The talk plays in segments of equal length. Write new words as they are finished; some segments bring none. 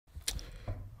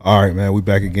All right, man. We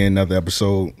back again, another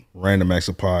episode, Random Acts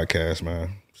of Podcast,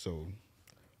 man. So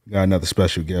we got another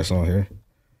special guest on here.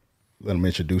 Let him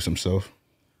introduce himself.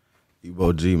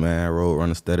 EBO G, man. Road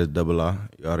Runna status double R.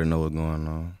 You already know what's going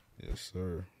on. Yes,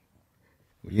 sir.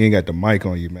 Well, you ain't got the mic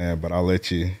on you, man, but I'll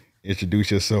let you introduce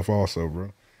yourself also,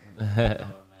 bro. Man,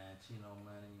 Chino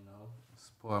money,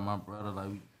 support my brother like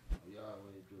we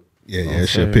always do. Yeah, it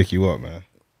should pick you up, man.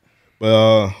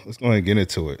 But let's go ahead and get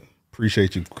into it.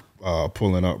 Appreciate you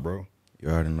pulling up, bro. You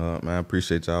already know it, man.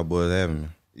 Appreciate y'all boys having me.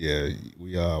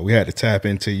 Yeah, we had to tap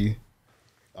into you.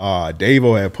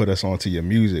 Davo had put us onto your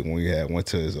music when we went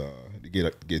to his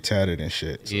to get tatted and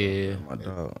shit. So, Yeah, My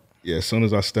dog. yeah, as soon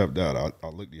as I stepped out, I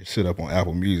looked your shit up on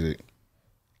Apple Music.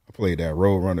 I played that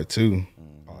Road Runner 2.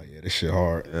 Oh yeah, this shit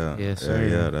hard. Yeah, sir.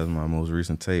 yeah. That's my most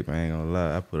recent tape. I ain't gonna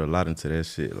lie. I put a lot into that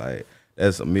shit. Like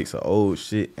that's a mix of old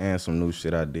shit and some new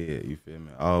shit I did. You feel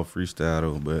me? All freestyle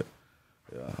though, but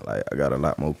yeah, like I got a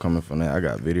lot more coming from that. I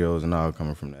got videos and all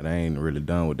coming from that. I ain't really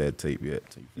done with that tape yet.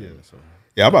 You feel me? So.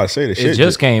 Yeah, I'm about to say the shit. it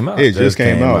just came out. It just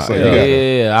came out. So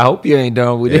Yeah, I hope you ain't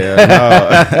done with it. Yeah,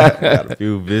 no. Got a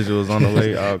few visuals on the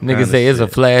way. Niggas say it's a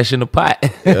flash in the pot.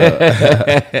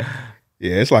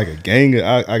 Yeah, it's like a gang.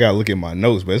 I gotta look at my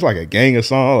notes, but it's like a gang of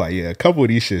songs. Like, yeah, a couple of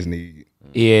these shits need.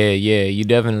 Yeah, you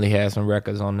definitely had some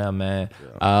records on that, man.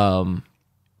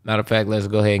 Matter of fact, let's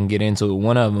go ahead and get into it.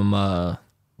 One of them,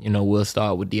 we'll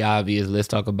start with the obvious. Let's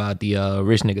talk about the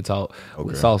Rich Nigga Talk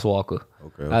with Sauce Walka.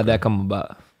 Okay. How'd that come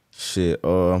about? Shit,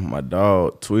 my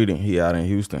dog tweeting, he out in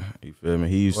Houston, you feel me?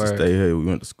 He used to stay here. We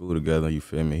went to school together, you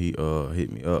feel me? He hit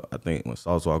me up. I think when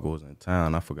Sauce Walka was in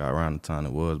town, I forgot around the time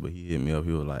it was, but he hit me up.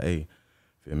 He was like, hey,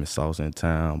 feel me, Sauce in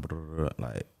town, blah, blah, blah.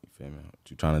 Like, you feel me? What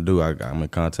you trying to do? I'm in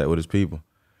contact with his people.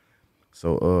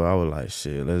 So I was like,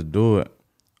 shit, let's do it.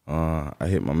 I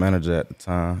hit my manager at the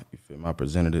time, you feel me? I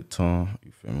presented it to him,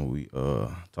 you feel me? We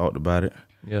talked about it.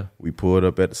 Yeah. We pulled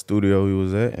up at the studio he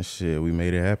was at, and shit, we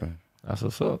made it happen. That's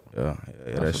what's up. Yeah,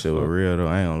 that shit was real though.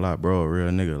 I ain't gonna lie, bro. A real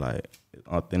nigga, like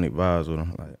authentic vibes with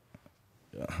him. Like,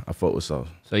 yeah, I fuck with Sauce.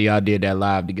 So y'all did that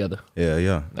live together.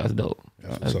 Yeah. That's dope.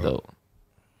 That's dope.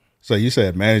 So you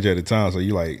said manager at the time. So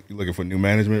you looking for new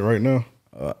management right now?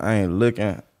 I ain't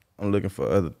looking. I'm looking for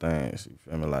other things. You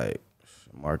feel me? Like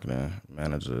marketing,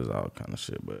 managers, all kind of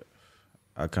shit. But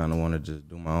I kind of want to just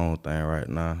do my own thing right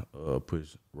now.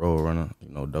 Push Road Runner,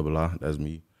 double R. That's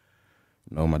me.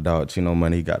 My dog Chino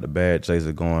Money, he got the Bad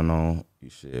Chaser going on.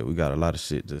 Shit, we got a lot of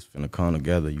shit just finna come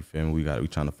together. You feel me? We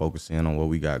trying to focus in on what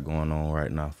we got going on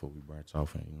right now before we branch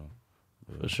off and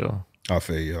For sure. I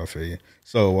feel you.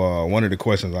 So one of the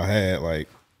questions I had,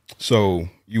 so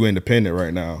you independent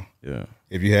right now. Yeah.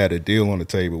 If you had a deal on the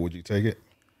table, would you take it?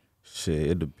 Shit,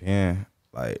 it depends.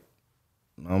 Like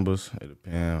numbers, it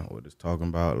depends what it's talking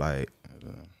about. Like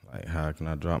how can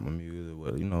I drop my music?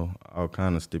 Well, all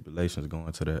kind of stipulations go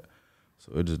into that.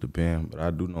 So it just depends. But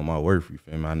I do know my worth. You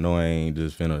feel me? I know I ain't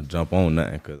just finna jump on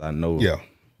nothing because I know. Yeah.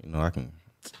 I can.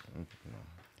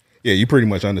 Yeah, you pretty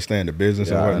much understand the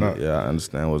business and whatnot. I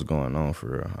understand what's going on for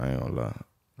real. I ain't gonna lie.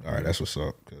 All right, that's what's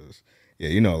up. Cause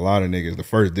a lot of niggas, the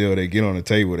first deal they get on the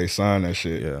table, they sign that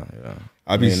shit. Yeah.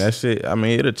 I mean that shit. I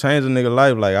mean, it'll change a nigga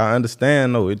life. Like I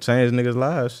understand though, it changed niggas'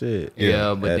 lives. Shit.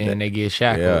 Yeah, but then they get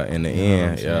shackled. Yeah, in the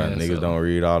end, niggas So- don't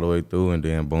read all the way through, and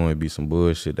then boom, it be some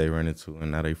bullshit they run into,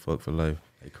 and now they fuck for life.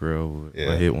 They career over with.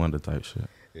 Yeah. A hit wonder type shit.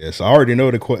 Yeah, so I already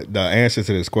know the answer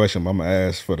to this question, but I'm gonna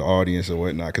ask for the audience and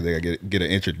whatnot because they gotta get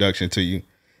an introduction to you.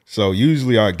 So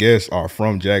usually our guests are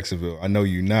from Jacksonville. I know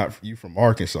you from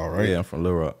Arkansas, right? Yeah, I'm from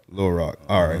Little Rock. Little Rock.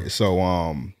 All right. So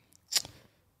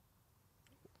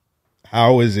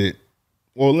how is it?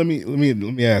 Well, let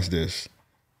me ask this.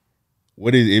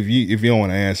 What is if you don't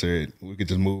want to answer it, we could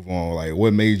just move on. Like,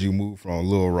 what made you move from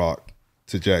Little Rock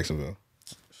to Jacksonville?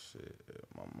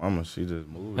 My mama, she just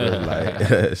moved there.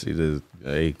 Like she just,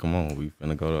 hey, come on, we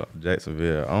finna go to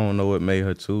Jacksonville. I don't know what made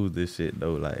her choose this shit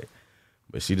though. Like,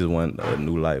 but she just wanted a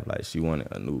new life. Like she wanted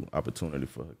a new opportunity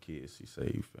for her kids. She said,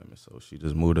 you feel me? So she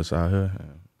just moved us out here.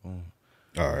 And boom.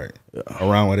 All right. Yeah.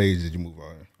 Around what age did you move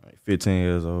out here? Like 15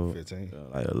 years old. 15?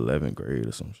 Like 11th grade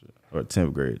or some shit. Or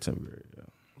 10th grade, yeah.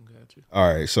 Gotcha.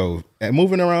 All right. So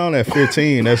moving around at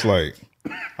 15, that's like,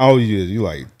 how old are you? You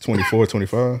like 24,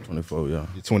 25? 24, yeah.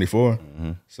 You're 24?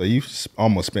 Mm-hmm. So you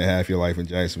almost spent half your life in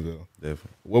Jacksonville.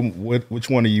 Definitely. Which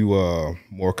one are you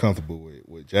more comfortable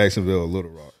with Jacksonville or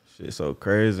Little Rock? Shit so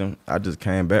crazy. I just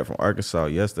came back from Arkansas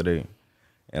yesterday.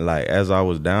 And like as I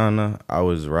was down there, I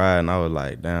was riding, I was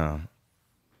like, damn,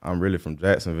 I'm really from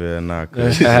Jacksonville now.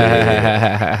 Cause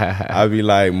I be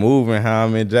like moving how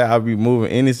I'm in I be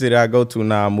moving any city I go to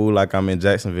now, I move like I'm in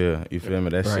Jacksonville. You feel me?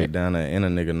 That shit down there in a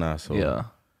nigga now. So Yeah.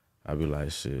 I be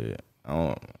like, shit, I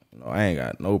don't, know, I ain't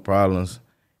got no problems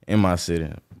in my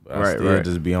city. But I still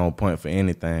just be on point for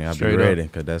anything. I be ready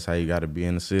because that's how you got to be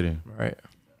in the city. Right.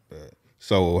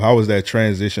 So how was that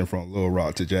transition from Little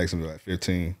Rock to Jacksonville at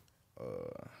 15?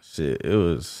 Shit, it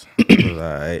was all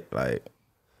right. Like,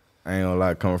 I ain't gonna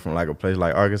lie, coming from like a place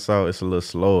like Arkansas, it's a little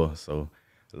slower. So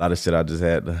a lot of shit I just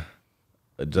had to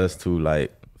adjust to,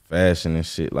 like fashion and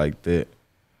shit like that.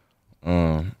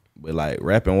 But like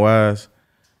rapping wise,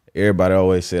 everybody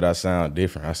always said I sound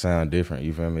different.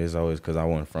 You feel me? It's always because I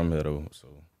wasn't from here though. So.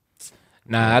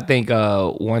 Nah, I think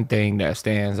one thing that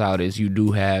stands out is you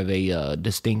do have a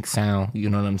distinct sound. You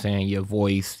know what I'm saying? Your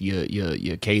voice,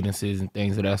 your cadences and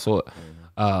things of that sort.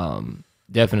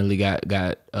 Definitely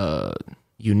got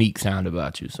unique sound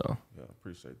about you. So yeah, I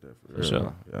appreciate that for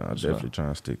sure. Yeah, I definitely try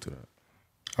and stick to that.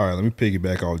 All right, let me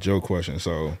piggyback off Joe's question.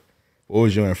 So, what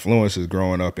was your influences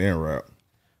growing up in rap?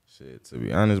 Shit, to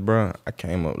be honest, bro, I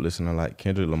came up listening to like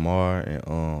Kendrick Lamar and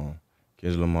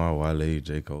Wale,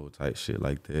 J. Cole type shit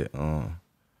like that.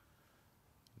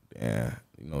 Yeah,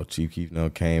 you know, Chief Keef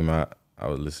came out. I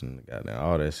was listening to goddamn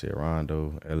all that shit,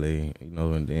 Rondo, LA, you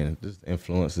know, and then just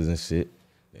influences and shit.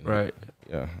 And right.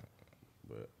 Yeah.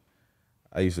 But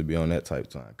I used to be on that type of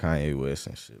time, Kanye West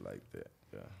and shit like that.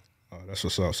 Yeah. Oh, that's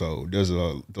what's up. So does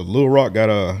the Lil Rock got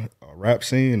a rap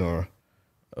scene or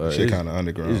shit kind of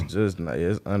underground? It's just not.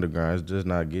 It's underground. It's just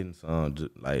not getting some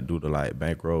like due to like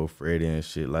Bankroll Freddie and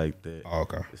shit like that. Oh,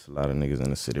 okay. It's a lot of niggas in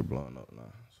the city blowing up now.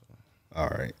 So. All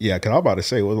right. Yeah, cause I'm about to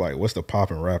say what's the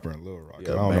popping rapper in Lil Rock?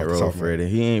 Yeah, Bankroll Freddie.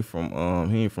 He ain't from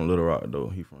Little Rock though.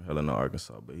 He from Helena,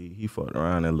 Arkansas. But he fucked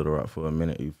around in Little Rock for a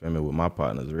minute. You feel me? With my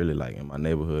partners, really like in my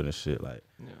neighborhood and shit. Like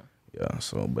yeah.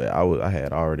 So, but I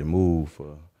had already moved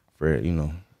for Fred. You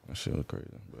know, that shit was crazy.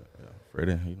 But yeah,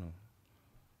 Freddie, you know.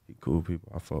 Cool people.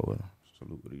 I fuck with him.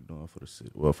 Salute what he doing for the city.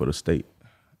 Well, for the state,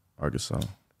 Arkansas.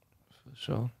 For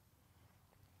sure. All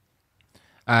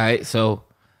right, so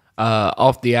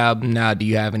off the album now, do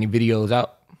you have any videos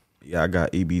out? Yeah, I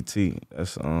got EBT.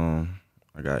 That's I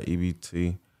got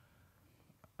EBT.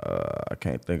 I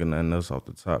can't think of nothing else off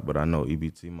the top, but I know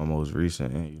EBT my most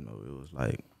recent, and you know it was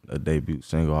like a debut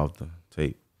single off the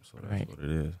tape. So that's what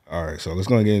it is. All right, so let's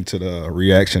go and get into the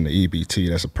reaction to EBT.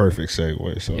 That's a perfect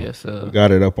segue. So yes, sir. We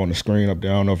got it up on the screen up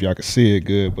there. I don't know if y'all can see it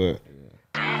good, but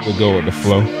we'll go with the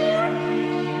flow.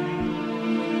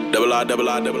 Double R.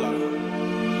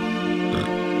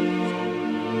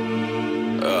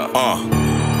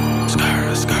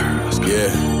 Scar.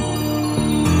 Yeah.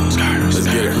 Let's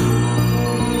get it.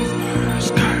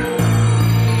 Scar.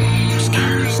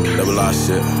 Double R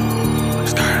shit.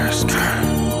 Scar.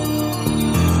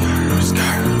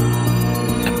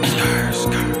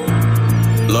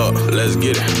 Look, let's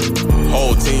get it.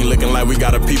 Whole team looking like we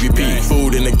got a PPP.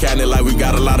 Food in the cabinet like we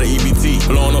got a lot of EBT.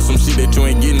 Blowing on some shit that you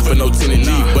ain't getting for no 10 and G.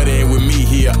 But it ain't with me,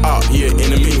 he a op, he a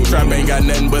enemy. Trap ain't got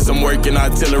nothing but some working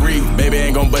artillery. Baby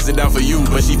ain't gon' bust it down for you,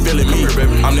 but she feeling me.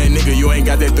 I'm that nigga, you ain't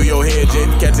got that through your head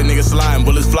yet. Catch a nigga sliding,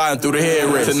 bullets flying through the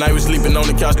headrest. Tonight we sleeping on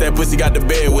the couch, that pussy got the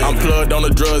bed with. I'm plugged on the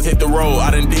drugs, hit the road,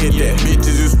 I done did that.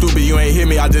 Bitches, you stupid, you ain't hear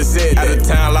me, I just said that. Out of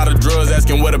town, lot of drugs,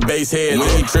 asking where the base head. When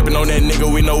he tripping on that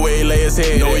nigga, we know where he lay his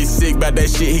head. Know he sick about that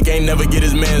shit, he can't never get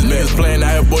his man's back. Niggas playing out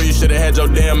here, boy, you should've had your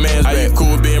damn man's back. How you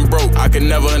cool with being broke? I could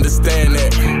never understand that.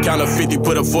 Count a 50,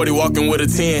 put a 40, walking with a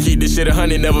 10. Keep this shit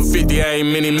 100, never 50, I ain't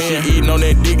many men. She eating on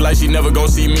that dick like she never gon'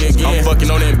 see me again. I'm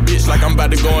fucking on that bitch like I'm about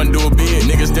to go and do a bid.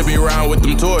 Niggas still be around with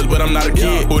them toys, but I'm not a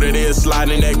kid. Who that is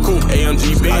sliding in that coupe,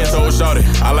 AMG Benz. I told shorty,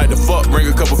 I like to fuck, bring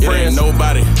a couple friends.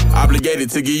 Nobody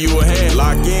obligated to give you a hand.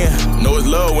 Lock in, know it's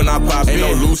love when I pop in. Ain't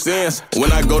no loose ends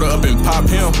when I go to up and pop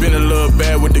him. Been a little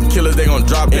bad with the killers, they gon'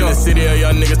 drop in. The city of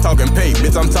young niggas talking pay,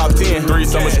 bitch, I'm top 10. 3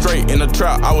 summers straight in the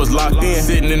trap, I was locked in.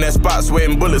 Sitting in that spot,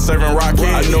 sweating bullets, serving rock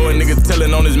hands. I know a nigga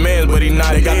telling on his mans, but he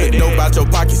not. They got the dope out your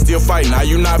pocket, still fighting. How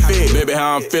you not fed? Baby,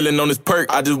 how I'm feeling on this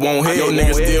perk, I just won't hit. Yo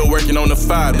nigga still working on the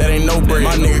 5, that ain't no bread.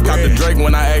 My nigga caught the Drake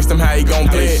when I asked him how he gon'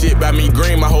 play. Shit by me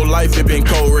green, my whole life it been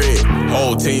cold red.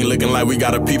 Whole team looking like we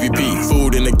got a PPP.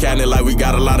 Food in the cabinet like we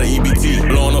got a lot of EBT.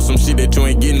 Blowing on some shit that you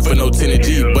ain't getting for no 10 and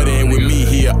G. But it ain't with me,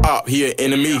 he a op, he a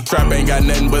enemy. Trap ain't got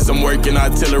nothing but some working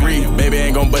artillery. Baby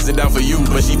ain't gon' bust it down for you,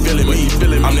 but she feeling me.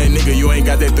 I'm that nigga, you ain't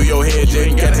got that through your head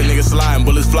yet. Catch a nigga sliding,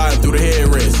 bullets flying through the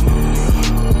headrest.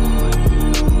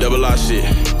 Double R shit.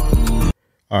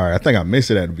 All right, I think I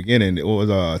missed it at the beginning. What was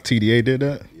TDA did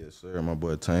that? Yes, sir. My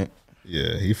boy Tank.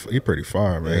 Yeah, he pretty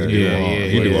fire, man.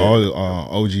 He do all the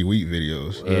OG Wheat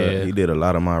videos. Yeah. He did a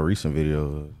lot of my recent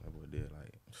videos. That boy did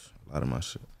like a lot of my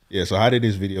shit. Yeah, so how did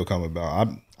this video come about?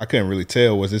 I couldn't really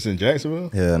tell. Was this in Jacksonville?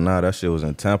 Yeah, nah, that shit was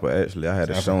in Tampa, actually. I had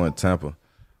a show in Tampa.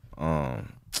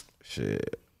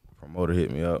 Shit, promoter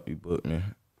hit me up. He booked me. You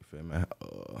feel me?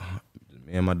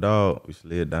 Me and my dog, we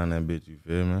slid down that bitch, you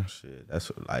feel me? Shit, that's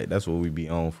what we be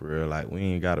on for real. Like, we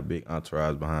ain't got a big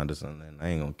entourage behind us, and I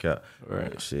ain't gonna cap.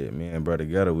 Right. But shit, me and bro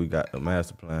together, we got the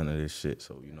master plan of this shit,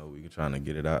 so, you know, we trying to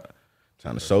get it out,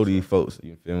 trying to show these folks,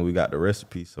 you feel me? We got the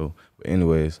recipe, so, but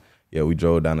anyways, yeah, we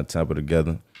drove down the Tampa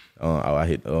together. I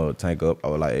hit Tank up. I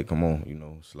was like, hey, come on, you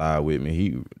know, slide with me.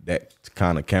 He, that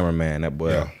kind of cameraman, that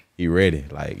boy, he ready.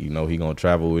 Like, you know, he gonna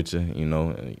travel with you, you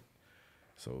know, and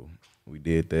so we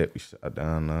did that. We shot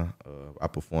down there. I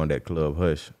performed at Club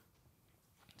Hush.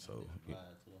 So, yeah,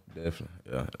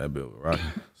 definitely. Yeah, that bit was rocking.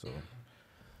 So,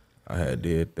 I had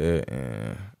did that,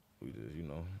 and we just, you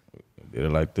know, did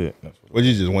it like that. Well,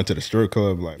 you just went to the strip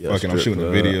club, like, fucking, I'm shooting club,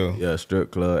 a video. Yeah,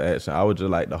 strip club action. I was just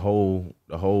like, the whole,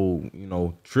 you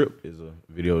know, trip is a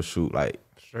video shoot. Like,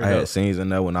 I had scenes in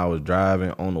there when I was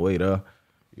driving on the way there.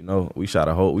 You know, we shot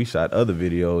other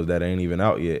videos that ain't even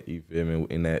out yet, you feel me,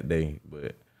 in that day.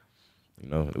 But, you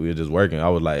know, we were just working. I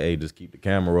was like, hey, just keep the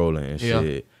camera rolling and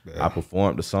shit. Yeah. I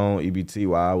performed the song EBT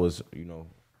while I was, you know,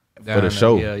 for the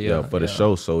show. For the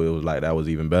show. So it was like, that was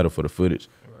even better for the footage.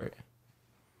 Right.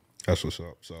 That's what's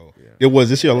up. So, was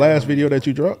this your last video that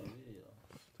you dropped?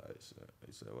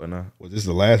 What now? Was this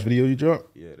the last video you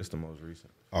dropped? Yeah, this the most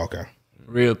recent. Okay.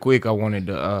 Real quick, I wanted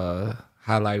to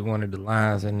highlight one of the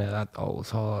lines in there I thought was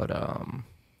hard.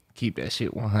 Keep that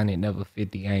shit 100, never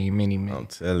 50. I ain't many men. I'm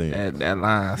telling you. That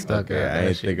line stuck out. I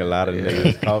ain't think a lot of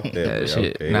niggas talk that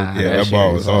shit. Okay. Nah, that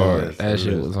ball was hard. That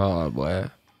shit was hard, boy.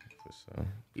 For sure.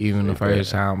 Even the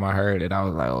first time I heard it, I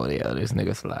was like, oh, yeah, this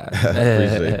nigga slide.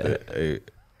 Appreciate that. Hey.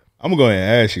 I'm gonna go ahead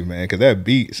and ask you, man, because that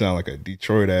beat sound like a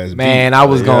Detroit-ass beat. Man, I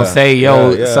was going to say,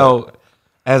 so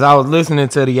as I was listening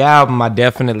to the album, I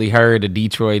definitely heard the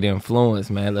Detroit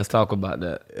influence, man. Let's talk about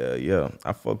that. Yeah.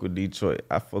 I fuck with Detroit.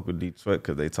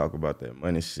 Because they talk about that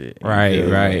money shit. Right.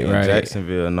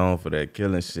 Jacksonville known for that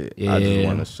killing shit. Yeah. I just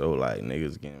want to show, like,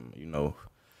 niggas getting, you know,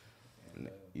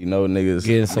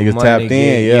 niggas tapped in.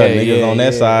 Niggas on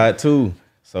that side, too.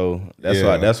 So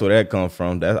that's where that come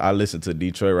from. I listen to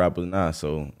Detroit rappers now.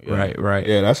 So right.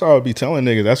 Yeah, that's how I be telling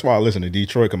niggas. That's why I listen to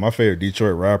Detroit. Cause my favorite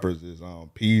Detroit rappers is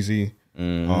Peasy,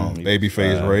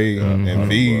 Babyface Ray, and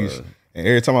V's. And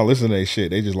every time I listen to that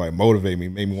shit, they just like motivate me,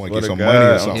 make me want to get some money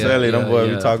or something. I'm telling you, them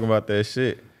boys be talking about that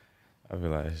shit. I be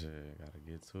like, shit, gotta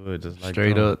get to it. Just like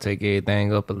straight up, take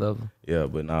everything up a level. Yeah,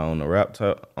 but now on the rap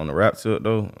tip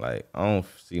though, like I don't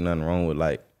see nothing wrong with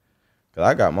like. Cause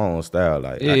I got my own style,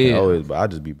 like I can always, but I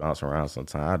just be bouncing around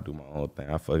sometimes. I do my own thing.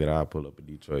 I fuck it. I pull up a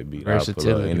Detroit beat. I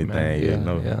pull up anything, you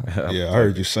know. Yeah, I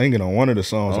heard you singing on one of the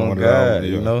songs on one of the albums.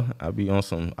 You know, I be on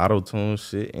some auto-tune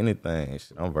shit, anything.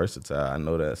 Shit, I'm versatile. I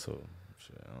know that, so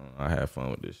shit, I have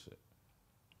fun with this shit.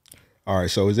 All right,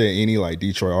 so is there any like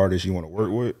Detroit artists you want to work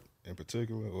with in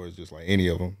particular, or is it just like any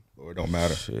of them, or it don't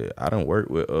matter? Shit, I don't work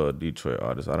with Detroit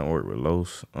artists. I don't work with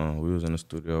Los. We was in the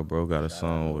studio. Bro got a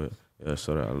song with. Yeah,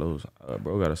 so that Los,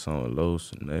 bro got a song with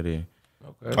Los, Nutty.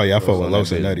 Okay. Oh yeah, I fuck with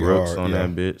Los and Nutty hard. On that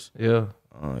bitch. Yeah.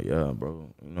 Yeah, bro.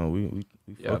 You know we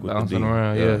fuck with bouncing the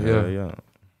around. Yeah.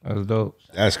 That's dope.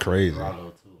 That's crazy.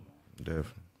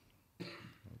 Definitely. Okay,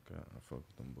 I fuck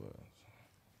with them boys.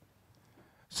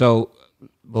 So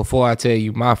before I tell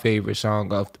you my favorite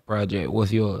song off the project,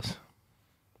 what's yours?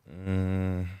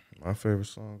 My favorite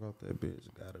song off that bitch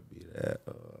gotta be that.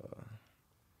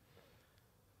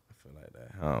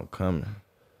 How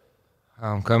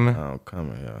I'm coming,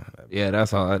 yeah. Yeah,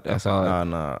 that's all.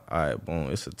 Nah. All right,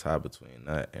 boom. It's a tie between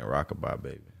that and Rockabye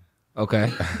Baby.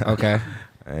 Okay. I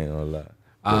ain't gonna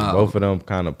lie. Both of them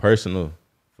kind of personal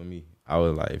for me. I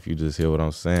was like, if you just hear what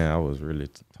I'm saying, I was really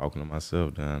talking to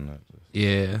myself down there.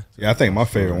 Yeah, I think my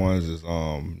favorite ones is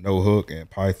No Hook and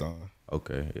Python.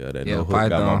 Okay, that No Hook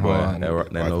got my boy.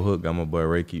 That No Hook got my boy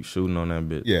Ray keep shooting on that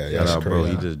bitch. Yeah, that's crazy. Bro.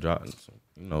 He just dropped some.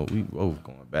 You know, we both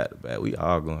going back to back. We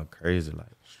all going crazy, like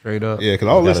straight up. Yeah, because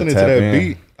I was listening to that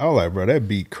beat. I was like, bro, that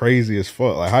beat crazy as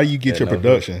fuck. Like, how do you get your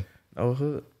production? No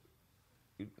Hook.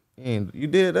 You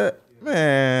did that?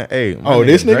 Man, hey.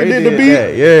 This nigga did the beat?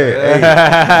 That. Yeah.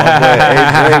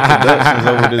 My boy, Productions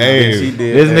over this bitch. He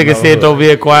did this nigga said don't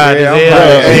be quiet as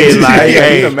hell.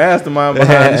 He the mastermind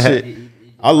behind the shit.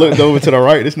 I looked over to the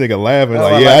right. This nigga laughing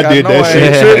I did that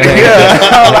shit.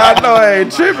 I know I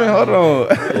ain't tripping. Hold on.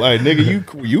 Like,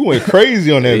 nigga, you went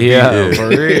crazy on that beat. Yeah, for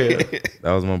real.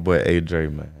 That was my boy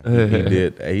AJ, man.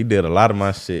 He did a lot of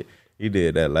my shit. He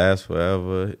did that Last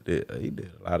Forever. He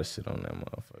did a lot of shit on that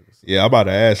motherfucker. Yeah, I'm about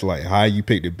to ask like how you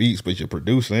pick the beats, but you're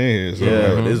producing in here. So.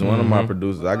 Yeah, this is one of my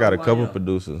producers. I got a couple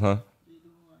producers, huh?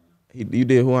 You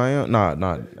did Who I Am? Nah,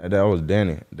 that was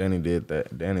Danny. Danny did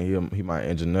that. Danny, he my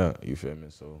engineer. You feel me?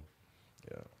 So,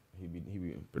 yeah, he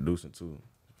be producing too.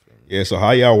 Yeah, so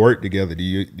how y'all work together? Do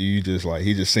you just like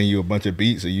he just send you a bunch of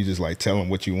beats, or you just like tell him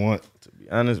what you want? To be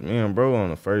honest, me and bro on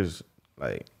the first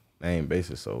like name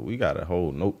basis, so we got a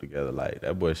whole note together. Like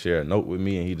that boy share a note with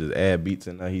me, and he just add beats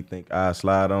in there. He think I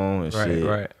slide on and shit.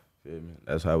 Right. Feel me?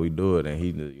 That's how we do it. And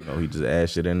he just add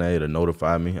shit in there to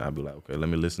notify me. I'd be like, okay, let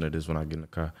me listen to this when I get in the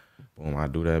car. Boom, I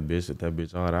do that bitch. If that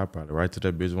bitch hard, I probably write to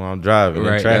that bitch while I'm driving.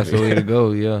 Right, that's the way to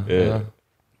go. Yeah.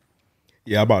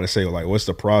 Yeah, I'm about to say, like, what's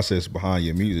the process behind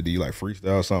your music? Do you like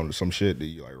freestyle some shit? Do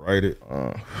you like write it?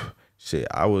 Shit,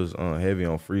 I was heavy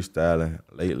on freestyling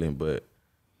lately, but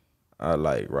I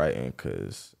like writing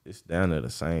because it's down to the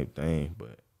same thing.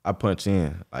 But I punch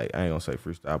in. Like, I ain't gonna say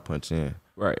freestyle, I punch in.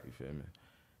 Right. You feel me?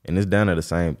 And it's down to the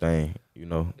same thing, you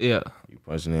know? Yeah. You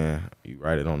punching in, you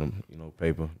write it on the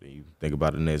paper, then you think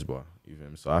about the next bar. You feel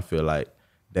me? So I feel like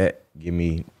that give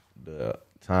me the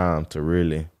time to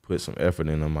really put some effort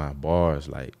into my bars,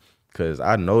 like, cause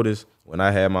I noticed when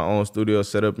I had my own studio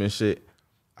set up and shit,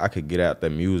 I could get out that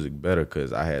music better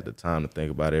cause I had the time to think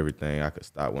about everything. I could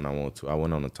stop when I want to. I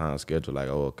went on a time schedule, like,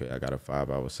 oh, okay, I got a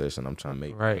 5-hour session. I'm trying to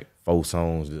make 4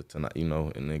 songs tonight, you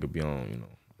know, and nigga be on, you know.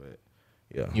 But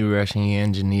yeah, you rushing your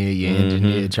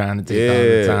engineer trying to take all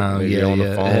the time. Yeah, on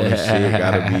the phone and shit.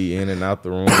 Gotta be in and out the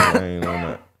room. I ain't on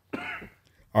that.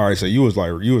 All right, so you was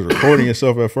recording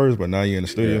yourself at first, but now you're in the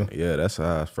studio? Yeah, that's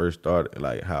how I first started,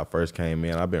 like how I first came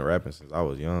in. I've been rapping since I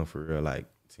was young, for real, like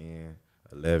 10,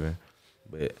 11.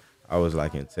 But I was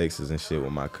like in Texas and shit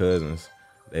with my cousins.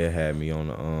 They had me on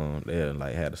the, they had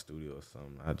like had a studio or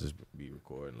something. I just be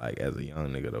recording like as a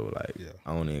young nigga though. Like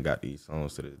I don't even got these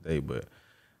songs to this day, but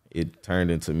it turned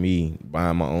into me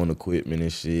buying my own equipment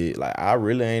and shit. Like I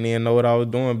really ain't even know what I was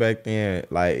doing back then.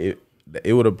 Like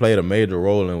it would have played a major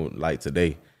role in like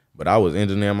today. But I was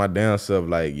engineering my damn self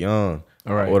like young.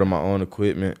 All right. I ordered my own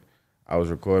equipment. I was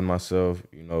recording myself.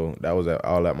 You know, that was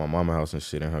all at my mama's house and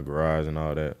shit in her garage and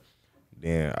all that.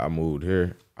 Then I moved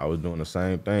here. I was doing the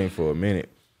same thing for a minute.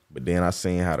 But then I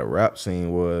seen how the rap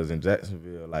scene was in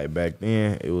Jacksonville. Like back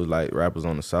then, it was like rappers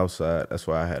on the south side. That's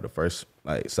why I had the first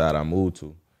like side I moved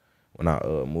to. When I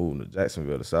moved to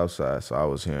Jacksonville, the south side, so I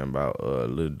was hearing about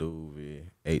Lil Doovie,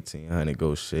 1800,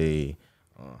 Go Shade,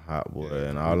 Hot Boy,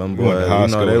 and all them boys. You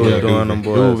know, they was doing them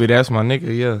boys. Doovie, that's my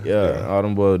nigga, yeah. All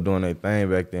them boys doing their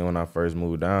thing back then when I first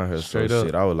moved down here. Straight so up.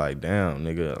 Shit, I was like, damn,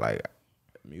 nigga, like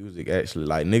music actually,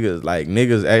 like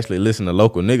niggas actually listen to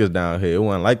local niggas down here. It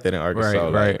wasn't like that in Arkansas.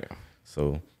 Right.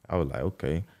 So I was like,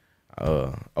 okay.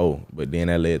 But then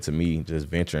that led to me just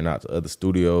venturing out to other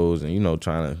studios and, you know,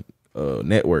 trying to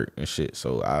network and shit.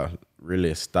 So I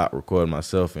really stopped recording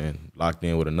myself and locked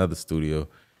in with another studio.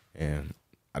 And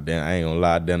I ain't gonna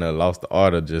lie, I lost the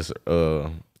art of just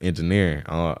engineering.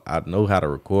 I know how to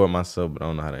record myself, but I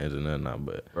don't know how to engineer now.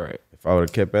 But if I would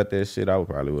have kept at that shit, I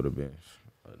probably would have been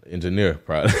an engineer,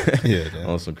 probably.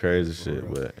 On some crazy shit.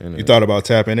 But anyway. You thought about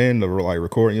tapping in to like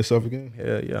recording yourself again?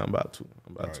 Hell yeah, I'm about to.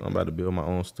 I'm about to build my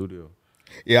own studio.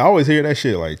 Yeah, I always hear that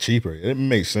shit like cheaper. It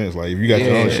makes sense. Like if you got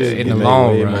your own shit in the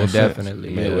long run, definitely.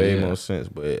 It made way more sense.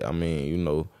 But I mean, you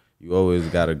know, you always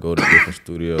gotta go to different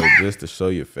studios just to show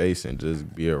your face and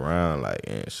just be around, like,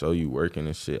 and show you working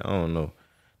and shit. I don't know.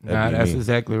 That's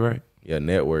exactly right. Yeah,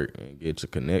 network and get your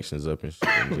connections up and shit,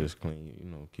 and just clean, you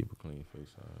know, keep a clean face.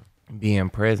 Being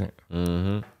present.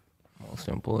 Mm-hmm. Most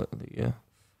importantly, yeah.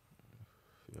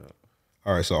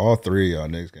 All right, so all three of y'all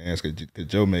niggas can answer because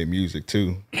Joe made music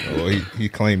too. Well, he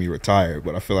claimed he retired,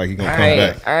 but I feel like he gonna come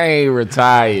back. I ain't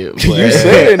retired. But you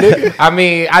said it, nigga. I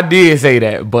mean, I did say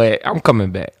that, but I'm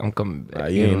coming back. I'm coming back.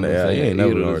 You ain't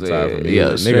never gonna retire from music.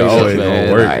 Yeah, nigga always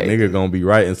gonna work. Like, nigga gonna be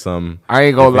writing something. I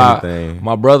ain't gonna lie.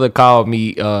 My brother called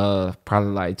me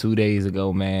probably like 2 days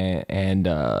ago, man, and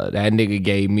that nigga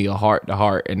gave me a heart to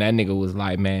heart, and that nigga was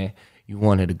like, man, you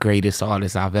one of the greatest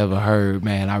artists I've ever heard,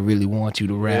 man. I really want you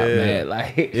to rap, man.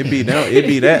 Like it be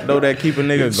that though that keep a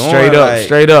nigga going.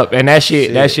 Straight up. And that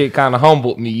shit kind of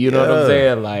humbled me. You know what I'm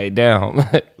saying? Like, damn.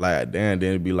 Like, damn,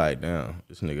 then it be like, damn,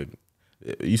 this nigga.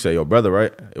 You say your brother,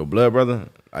 right? Your blood brother?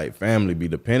 Like, family be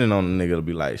depending on the nigga to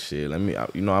be like, shit, let me,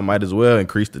 you know, I might as well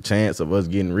increase the chance of us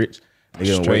getting rich.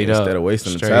 Nigga Straight up. Instead of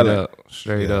wasting the talent.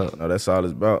 Straight up. No, that's all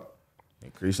it's about.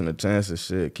 Increasing the chances,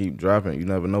 shit. Keep dropping. You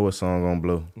never know what song gonna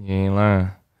blow. You ain't lying.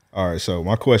 All right, so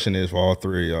my question is for all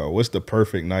three of y'all, what's the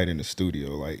perfect night in the studio?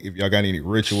 Like, if y'all got any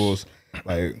rituals,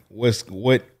 like,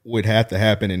 what would have to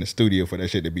happen in the studio for that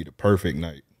shit to be the perfect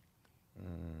night?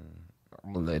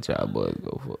 I'm gonna let y'all boys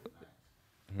go for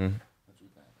it.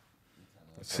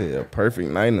 Shit, a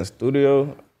perfect night in the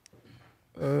studio?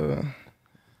 I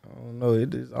don't know.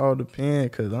 It just all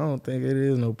depends, because I don't think it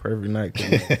is no perfect night.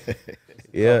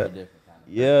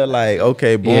 Yeah, like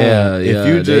okay, boom.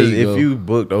 If you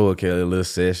booked a little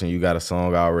session, you got a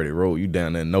song already wrote, you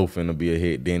down there no finna be a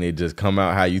hit, then it just come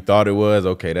out how you thought it was.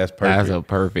 Okay, that's perfect. That's a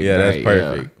perfect. Yeah, that's night,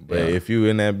 perfect. Yeah. But if you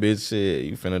in that bitch shit,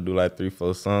 you finna do like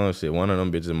 3-4 songs. Shit, one of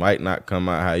them bitches might not come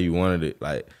out how you wanted it.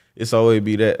 Like it's always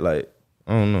be that. Like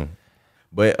I don't know.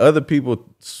 But other people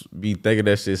be thinking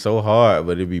that shit so hard,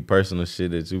 but it be personal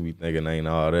shit that you be thinking ain't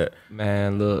all that.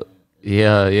 Man, look,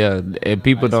 yeah, and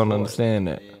people don't understand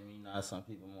that. You know, some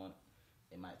people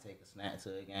they might take a snack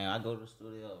to a game. I go to the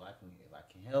studio if I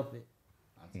can help it.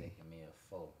 I'm taking me a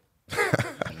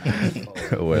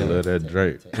 4. Well, love that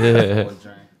drink.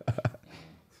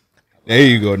 There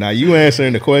you go. Now you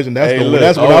answering the question. That's Hey,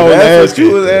 that's what look. I was That's asking.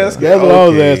 what you was asking? That's what I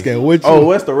was Okay. asking. What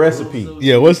What's the recipe?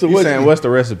 Yeah, what's the What's the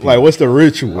recipe? like? What's the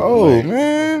ritual? Oh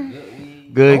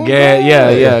man, Good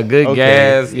gas, good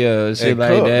gas, shit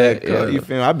like that. cup. You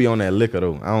feel me? I be on that liquor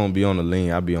though. I don't be on the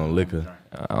lean. I be on liquor.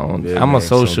 I'm man, a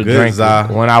social some good drinker. za.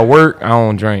 When I work, I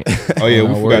don't drink. Oh yeah, we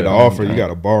When I forgot work, to I offer. don't You drink. got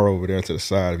a bar over there to the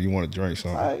side if you want to drink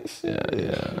something.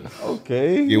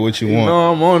 Okay. Get what you You want.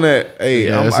 know I'm on that. Hey,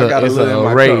 Yeah, I it's got a it's little in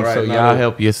my race, cup right so now. y'all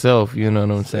help yourself. You know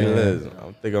what I'm saying? Listen,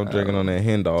 I think I'm drinking on that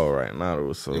hen dog right now.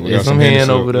 Though, so We Yeah, got some Hennessy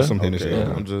hand over there. Some Hennessy okay, over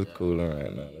there. I'm just cooling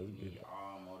right now. Let's get it.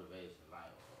 All motivation,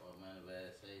 like what Money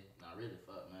say. Not really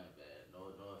fuck Money. No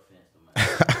offense to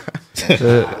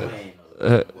Money.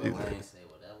 Wayne say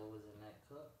whatever was in that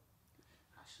cup.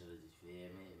 I should have just feel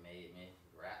me. Made me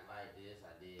rap like this.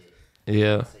 I did.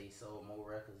 Yeah. Say he sold more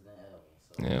records than ever.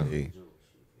 So Yeah. Hey,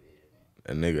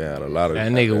 that nigga had a lot of.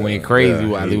 That nigga went crazy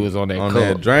while he was on that cup.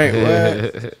 That drink.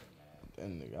 What? That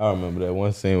nigga, I remember that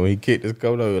one scene when he kicked his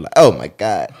cup. He was like, "Oh my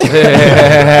god." He was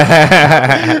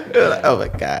like, "Oh my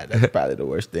god, that's probably the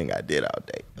worst thing I did all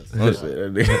day." Some shit,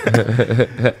 that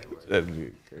nigga. That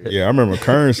nigga crazy. Yeah, I remember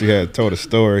Currency had told a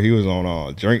story. He was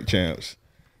on Drink Champs.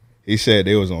 He said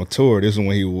they was on tour. This is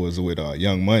when he was with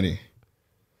Young Money,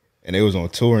 and they was on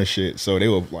tour and shit. So they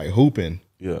were like hooping.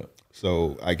 Yeah.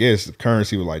 So I guess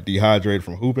Currency was like dehydrated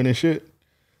from hooping and shit.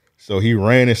 So he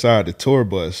ran inside the tour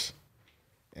bus,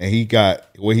 and he got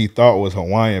what he thought was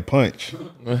Hawaiian Punch.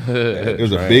 It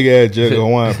was a big ass jug of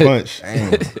Hawaiian Punch.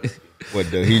 But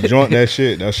he drunk that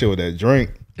shit. That shit with that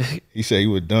drink. He said he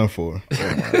was done for.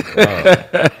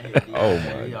 Oh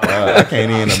my god, I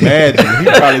can't even imagine. He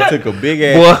probably took a big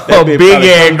ass, Boy, that a bitch big probably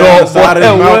ass come down the side of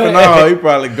his boy, mouth and what? all. He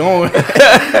probably going.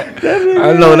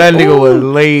 I know that nigga was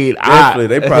laid Definitely, out.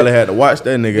 they probably had to watch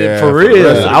that nigga. ass For the real.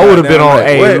 rest of the I would have been goddamn on, night.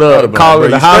 hey, What? I'd've look, been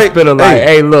calling like, the bro, you straight? hospital like,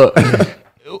 hey, look,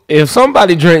 if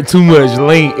somebody drink too much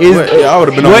lean, What? Yeah, I would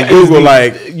have been on what is Google the-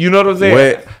 like, you know what I'm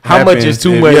saying? what How much happens is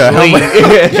too if- much yeah,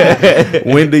 how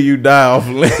lean? when do you die off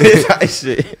lean? Type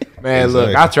shit. Man, look,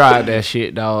 Exactly. I tried that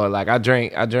shit, dog. Like I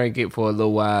drank it for a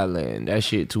little while, and that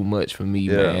shit too much for me,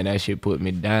 Yeah. man. That shit put me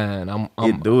down.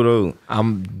 It do though.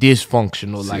 I'm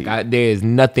dysfunctional. Like there's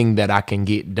nothing that I can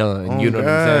get done. You know what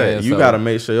I'm saying? You So- gotta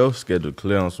make sure your schedule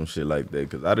clear on some shit like that,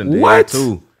 cause I done did What? that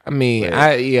too. I mean,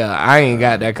 I ain't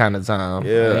got that kind of time.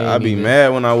 Yeah, I be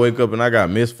mad when I wake up and I got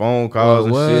missed phone calls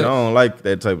and what? shit. I don't like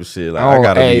that type of shit. Like I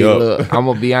gotta be up. Look, I'm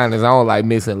gonna be honest. I don't like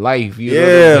missing life. You know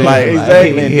Yeah, what I'm like saying?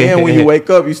 exactly. And then when you wake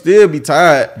up, you still be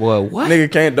tired. Boy, what?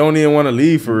 Nigga don't even want to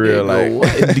leave for real. Nigga,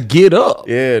 Like, what? Get up.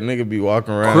 yeah, nigga be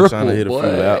walking around trying to hit a few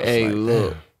Boy. laps. Hey, like,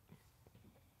 look.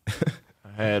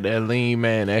 I had that lean,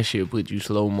 man. That shit put you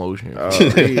slow motion. oh, For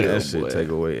real, that shit boy. take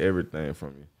away everything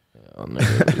from you. I don't know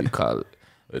what you call it.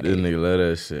 But this nigga love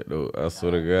that shit though. I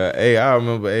swear to God. Hey, I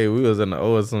remember. Hey, we was in the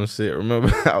O or some shit.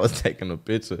 Remember, I was taking a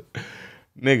picture.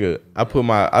 Nigga, I put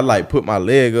my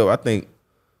leg up. I think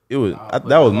it was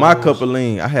that was my cup of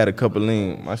lean. I had a cup of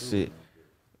lean. My shit,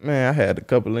 man. I had a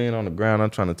cup of lean on the ground. I'm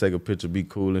trying to take a picture, be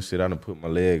cool and shit. I done put my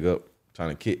leg up, trying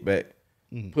to kick back.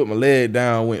 Put my leg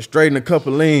down, went straight in the cup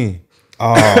of lean.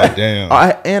 Oh damn.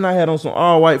 And I had on some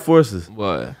all white forces.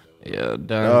 Boy, yeah,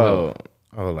 done. Oh,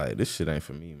 I was like, this shit ain't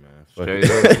for me, man. Fuck Straight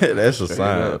it. That's a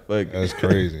sign. up. Fuck it. That's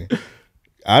crazy.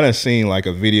 I done seen like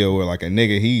a video where like a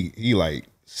nigga he like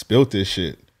spilt this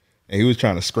shit and he was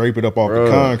trying to scrape it up off the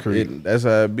concrete. That's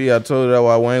how it be. I told you that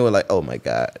why Wayne was like, oh my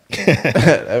God.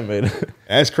 That made it.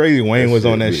 That's crazy. Wayne That was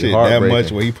shit on that be shit that heartbreaking.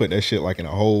 much where he put that shit like in a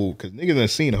hole because niggas done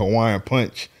seen a Hawaiian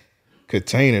Punch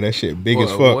container. That shit big as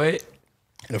fuck. What?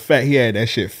 The fact he had that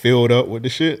shit filled up with the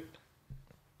shit,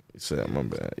 You said, my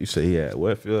bad. You said he had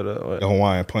what filled up? What? the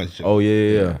Hawaiian Punch jug. Oh,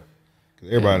 yeah. 'Cause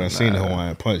everybody done seen the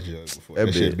Hawaiian Punch jug before.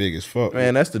 That shit bit. big as fuck.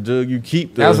 Man, that's the jug you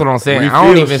keep. That's what I'm saying. I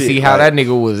don't even see how that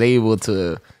nigga was able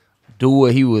to do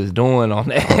what he was doing on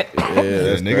that.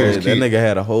 that's crazy. That nigga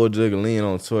had a whole jug of lean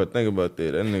on tour. Think about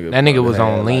that. That nigga was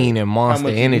on lean and Monster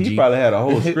Energy. He probably had a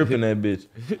whole script in that bitch.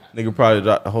 Nigga probably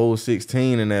dropped the whole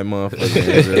 16 in that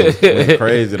motherfucker. It went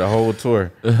crazy the whole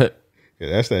tour. Yeah,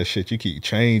 that's that shit you keep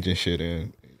changing shit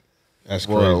in. That's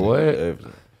crazy. Boy, what?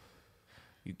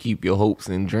 You keep your hopes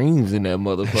and dreams in that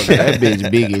motherfucker. That bitch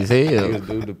big as hell. Niggas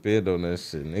do depend on that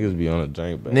shit. Niggas be on a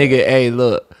drink bag. Nigga, hey,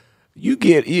 look.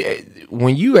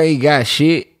 When you ain't got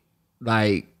shit,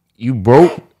 like you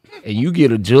broke and you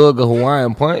get a jug of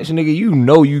Hawaiian Punch, nigga, you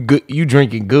know you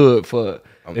drinking good for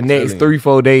the next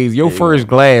 3-4 days. Your first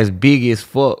glass big as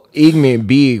fuck, ignorant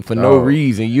big for no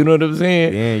reason. You know what I'm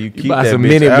saying? Yeah, you keep buy that some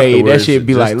bitch Minute Maid, that afterwards shit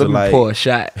be like, just let me pour a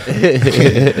shot.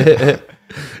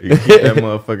 You keep that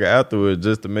motherfucker afterwards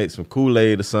just to make some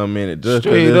Kool-Aid or something in it. Just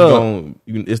because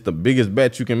it's the biggest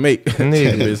batch you can make.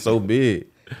 It's so big.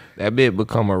 That bit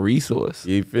become a resource.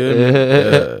 You feel me?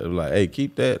 Yeah. Like, hey,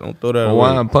 keep that. Don't throw that away.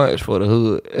 Hawaiian Punch for the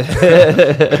hood.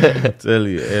 Tell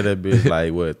you, that bitch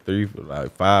like what, 3 for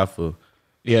like 5 for.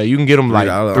 Yeah, you can get them like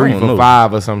 $3 for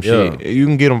 $5 or some shit. You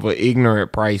can get them for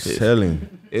ignorant prices.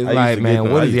 Telling. It's like, man,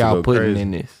 what is y'all putting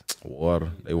in this?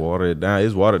 Water. They water it down.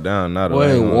 It's watered down now.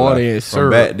 Boy, water and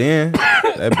syrup. From back then,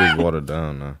 that bitch watered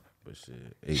down now. But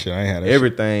shit, I ain't had that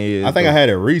everything shit. is. I think I had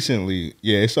it recently.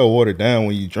 Yeah, it's so watered down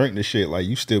when you drink the shit, like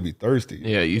you still be thirsty.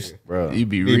 Yeah, you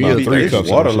be Need real about 3 cups.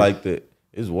 It's water like that.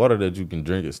 It's water that you can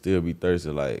drink and still be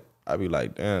thirsty. Like I be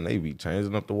like, damn, they be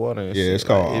changing up the water. And shit. It's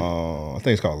called. I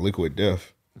think it's called Liquid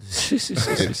Death.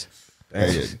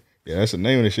 Yeah, that's the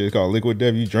name of the shit. It's called Liquid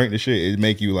Death. You drink the shit, it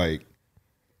make you like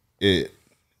it.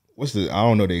 What's the? I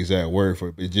don't know the exact word for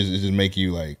it. But it just make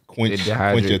you like quench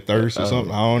your thirst or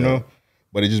something. I don't know,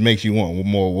 but it just makes you want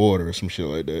more water or some shit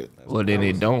like that. Well, then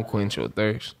it don't quench your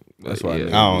thirst. That's why I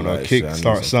don't know.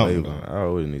 Kickstart something. I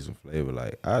always need some flavor.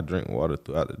 Like I drink water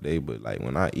throughout the day, but like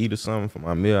when I eat or something for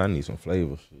my meal, I need some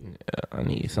flavor. Yeah, I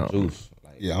need something. Juice.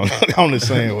 Like, yeah, I'm the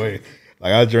same way.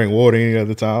 Like I drink water any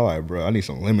other time. I'm like, bro, I need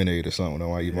some lemonade or something.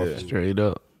 When I eat my food. Straight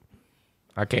up.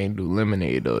 I can't do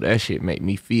lemonade though. That shit make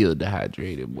me feel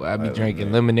dehydrated. Boy, I be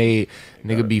drinking lemonade.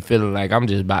 Nigga be feeling like I'm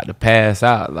just about to pass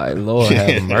out. Like Lord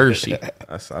have mercy.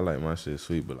 I like my shit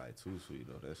sweet, but like too sweet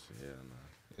though. That shit,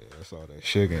 Yeah, that's all that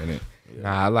sugar in it.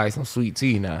 Nah, I like some sweet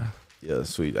tea now. Yeah,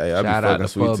 sweet. Hey, I Shout be out fucking to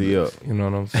sweet tea up. You know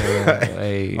what I'm saying?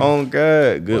 Hey, Oh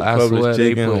God, good I swear Publix they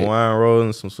chicken, put- Hawaiian roll,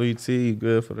 and some sweet tea.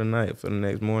 Good for the night, for the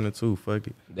next morning too. Fuck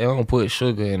it. they don't put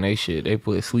sugar in they shit. They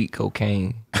put sweet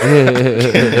cocaine.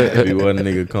 Every one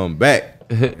nigga come back,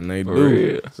 and they For do.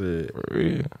 real. Shit. For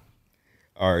real.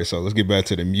 All right, so let's get back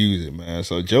to the music, man.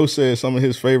 So Joe said some of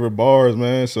his favorite bars,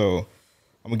 man. So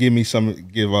I'm gonna give some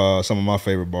of my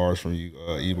favorite bars from you,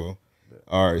 EBO.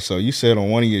 All right, so you said on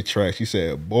one of your tracks, you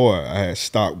said, "Boy, I had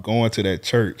stopped going to that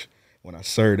church when I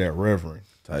served that reverend."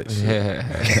 Type shit.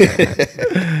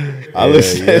 I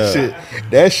listened to that shit.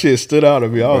 That shit stood out to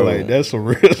me. I was like, "That's some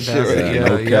real shit." Right Yeah,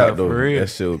 no yeah, cap though. for real. That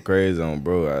shit was crazy on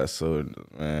bro. I sold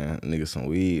nigga some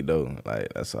weed though.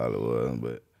 Like that's all it was.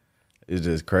 But it's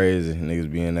just crazy. Niggas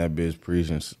be in that bitch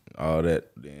preaching all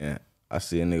that. Then I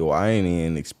see a nigga. Well, I ain't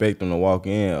even expect them to walk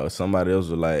in, or somebody else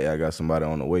was like, hey, I got somebody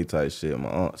on the way type shit, my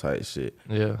aunt type shit.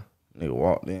 Yeah. Nigga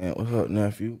walked in. What's up,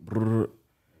 nephew? Brrr.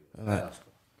 I'm like,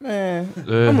 man.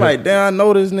 I'm like, damn, I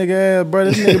know this nigga ass, bro.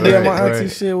 This nigga be at my auntie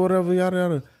shit, whatever, yada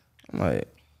yada. I'm like,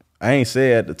 I ain't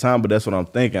say it at the time, but that's what I'm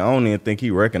thinking. I don't even think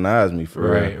he recognized me for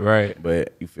real. Right.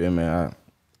 But you feel me? I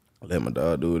let my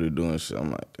dog do what he doing shit.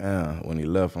 I'm like, damn. When he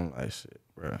left, I'm like, shit,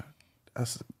 bro.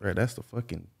 That's the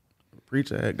fucking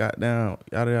preacher that got down,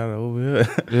 yada yada over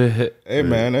here. Hey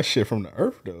man, that shit from the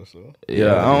earth though. So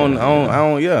Yeah, I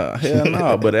don't, yeah, hell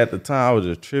no. But at the time, I was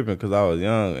just tripping because I was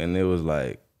young, and it was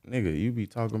like, nigga, you be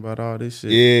talking about all this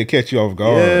shit. yeah, catch you off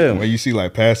guard. Yeah. When you see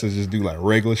like pastors just do like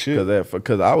regular shit.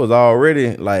 Because I was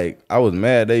already like, I was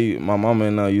mad. My mama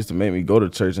and used to make me go to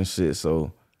church and shit.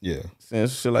 So Yeah, saying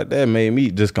shit like that made me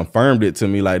just confirmed it to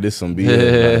me like this some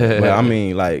BS. Like, but I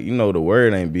mean, like, you know, the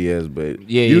word ain't BS, but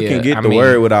you can get the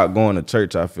word without going to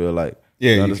church. I feel like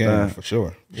you can for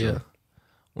sure. Yeah.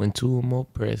 When two or more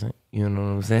present, you know what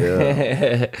I'm saying?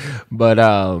 Yeah. But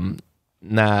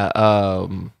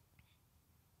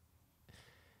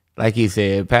like he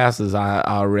said, pastors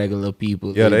are regular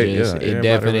people. Yeah, it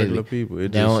definitely regular people.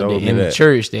 It they just don't, showed me in that. the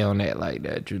church they don't act like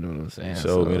that. You know what I'm saying?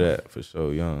 Showed me that for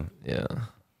sure, young. Yeah.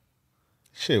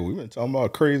 Shit, we've been talking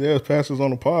about crazy ass pastors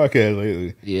on the podcast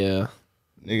lately. Yeah.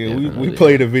 Nigga, we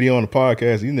played a video on the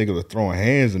podcast. These niggas were throwing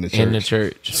hands in the church. In the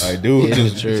church. Like, dude, in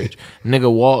the church.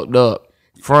 Nigga walked up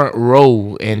front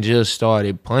row and just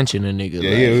started punching a nigga.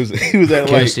 He was at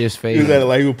like his face. He was at it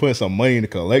like he was putting some money in the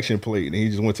collection plate, and he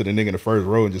just went to the nigga in the first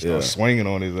row and just started swinging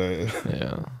on his ass.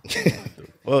 Yeah.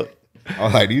 Fuck. I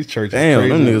was like, these churches Damn,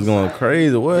 crazy. them niggas going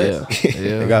crazy. What?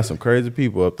 Yeah. They got some crazy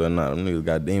people up there now. Them niggas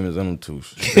got demons in them too.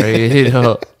 Straight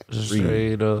up.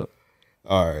 Straight up.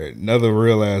 All right, another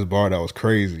real ass bar that was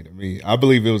crazy to me. I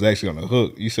believe it was actually on the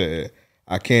hook. You said,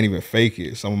 I can't even fake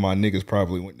it. Some of my niggas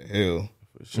probably went to hell.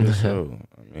 For sure. So,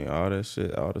 I mean, all that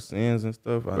shit, all the sins and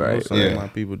stuff. I know some of my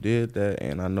people did that,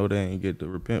 and I know they ain't get to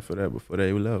repent for that before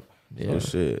they left. So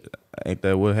shit, ain't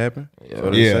that what happened? So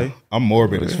they say? I'm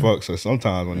morbid as fuck. So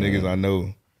sometimes when niggas I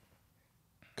know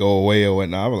go away or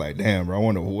whatnot, I was like, damn, bro, I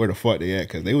wonder where the fuck they at,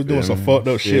 because they was doing some fucked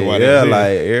up shit while they was there.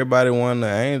 Like everybody wanted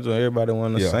the angel, everybody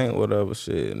wanted the saint, whatever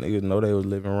shit. Niggas know they was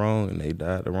living wrong and they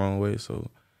died the wrong way. So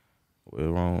we're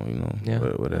wrong, you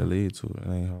know. What that lead to, it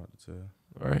ain't hard to tell.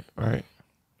 Right.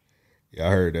 Yeah,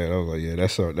 I heard that. I was like, yeah,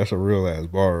 that's a real ass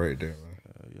bar right there, man.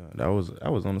 I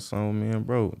was on the song with me and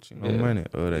bro, you know, money.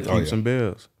 That keeps some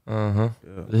bells.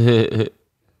 Yeah.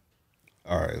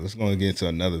 All right, let's go and get into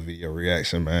another video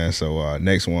reaction, man. So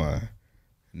next one,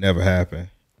 Never Happened.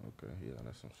 Okay, yeah,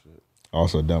 that's some shit.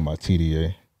 Also done by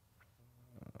TDA.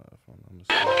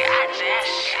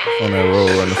 On that roll,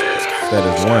 running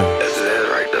status 1. That's it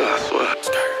right there, I swear.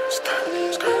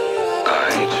 I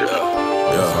ain't tripping.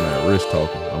 That's on that wrist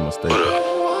talking. I'm gonna stay.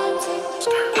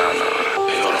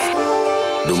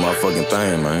 Do my fucking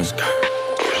thing, man.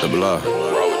 The blah.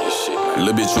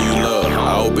 Little bitch who you love,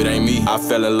 I hope it ain't me. I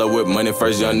fell in love with money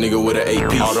first, young nigga with an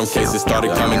AP. All them cases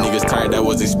started coming, niggas turned, that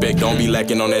was expect. Don't be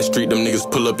lacking on that street, them niggas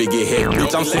pull up and get hit.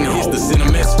 Bitch, I'm sending hits to send a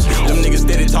message. Them niggas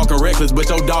steady talking reckless, but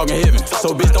your dog in heaven.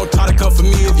 So bitch, don't try to come for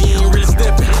me if you ain't really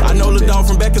stepping. I know the dog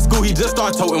from back in school, he just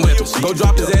started toting weapons. Go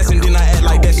drop his ass and then I act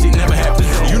like that shit never happened.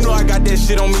 You know I got that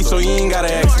shit on me, so you ain't gotta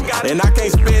ask me. And I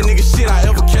can't spare nigga shit, I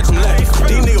ever catch him left.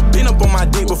 These niggas been up on my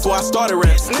dick before I started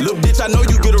rapping. Look bitch, I know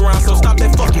you get around, so stop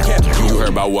that fucking capping. You heard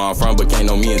about where I'm from, but can't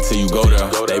know me until you go there.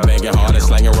 They banging hard and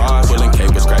slanging rods, pulling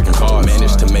cables, cracking cars.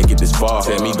 Managed to make it this far.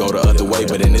 Tell me go the other way,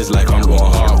 but in this life I'm going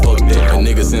hard. Fuck that. A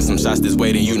nigga send some shots this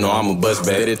way, then you know I'm a bust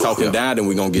back. Steady talking down, then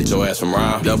we gon' get your ass from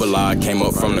round. Double I came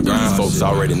up from the ground. Folks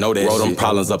already know that. Roll them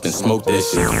problems up and smoke that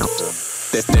shit.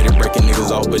 That steady breaking niggas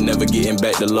off, but never getting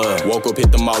back to love. Woke up,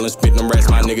 hit them all and spit them rats,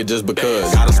 my nigga, just because.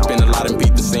 Gotta spend a lot and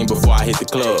beat the scene before I hit the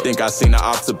club. Think I seen the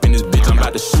ops up in this bitch, I'm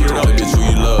about to shoot it up. Bitch, who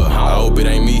you love? I hope it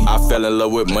ain't me. I fell in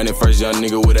love with money first, young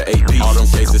nigga with an AP. All them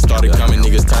cases started coming,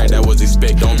 niggas turned, that was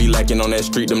expect. Don't be lacking on that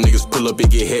street, them niggas pull up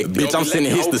and get hectic. Bitch, I'm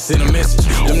sending hits to send a message.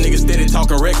 Them niggas steady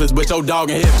talking reckless, but your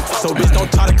dog in heaven. So bitch, don't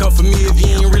try to come for me if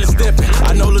you ain't really stepping.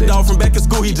 I know the dog from back in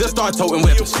school, he just started toting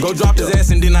weapons. Go drop his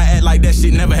ass and then I act like that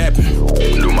shit never happened.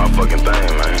 Do my fucking thing,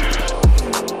 man.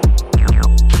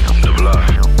 The blah.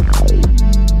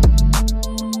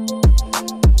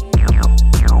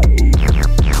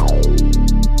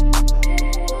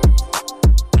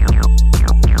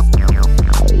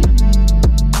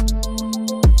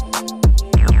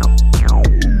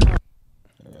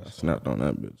 Snapped on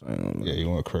that bitch. I ain't gonna lie. Yeah,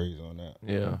 you went crazy on that.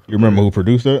 Yeah. You remember who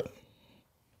produced that?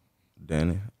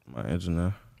 Danny, my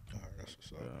engineer.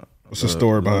 What's the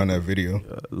story behind that video?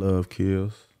 Love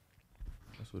kills.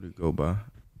 That's what he go by.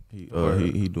 He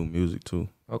do music too.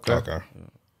 Okay. Yeah.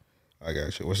 I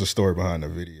got you. What's the story behind the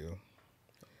video?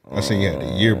 I seen you had the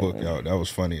yearbook out. That was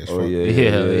funny as fuck.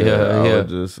 Yeah. I was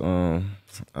just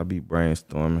I be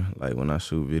brainstorming. Like when I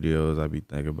shoot videos, I be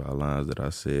thinking about lines that I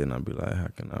said, and I be like, how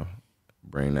can I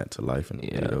bring that to life in the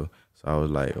video? So I was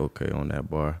like, okay, on that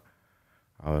bar,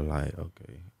 I was like,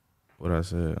 okay, what I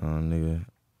said, nigga.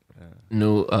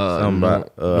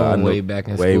 Way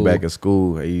back in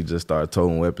school, he just started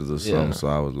toting weapons or something. Yeah. So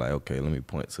I was like, okay, let me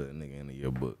point to a nigga in the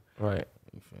yearbook. Right.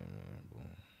 You feel me? Boom.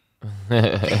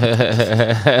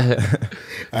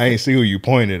 I ain't see who you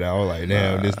pointed at. I was like,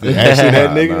 damn, this actually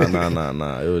that nigga?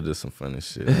 Nah. It was just some funny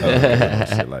shit.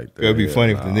 Shit like that. It'd be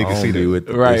funny if the nigga see that. with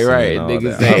the Right.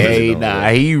 Niggas say,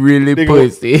 hey, he really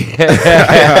pussy.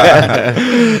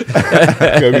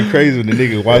 It'd be crazy when the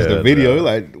nigga watch the video. He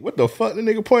like, what the fuck? The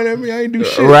nigga point at me. I ain't do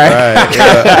shit. Right.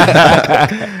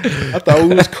 I thought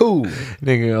we was cool.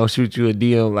 Nigga gonna shoot you a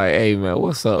DM like, hey man,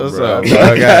 what's up, bro?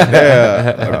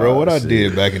 Goddamn. Like, bro, what I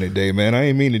did back in the day, man, I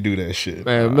ain't mean to do that shit.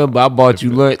 Man, remember I bought you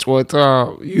lunch one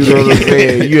time. You know what I'm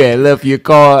saying? You had left your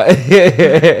car. Oh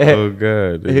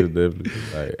god, it was definitely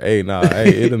like,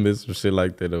 it'll miss some shit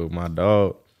like that though. My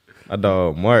dog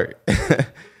Mark, that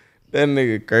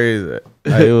nigga crazy.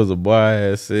 Like, it was a boy I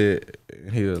had said.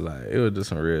 He was like, it was just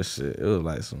some real shit. It was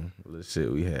like some little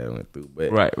shit we had went through.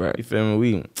 But Right. You feel me?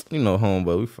 We,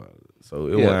 homeboy, we fought. So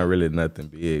it wasn't really nothing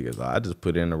big. I just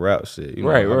put in the rap shit. You know,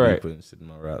 I be putting shit in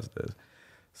my rap stuff.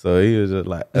 So he was just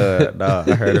like, dog.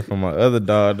 I heard it from my other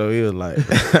dog though. He was like,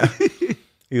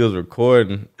 he was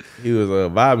recording. He was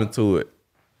vibing to it.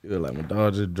 He was like, my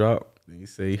dog just dropped. He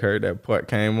said he heard that part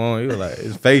came on. He was like,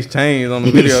 his face changed on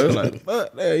the video. He was like,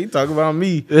 fuck that, he talking about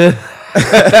me. Oh,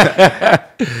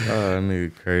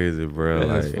 nigga crazy, bro.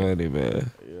 That's like, funny, man.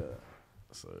 Yeah.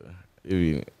 So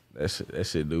that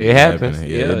shit do. It happens.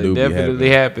 Happening. Yeah, it do it definitely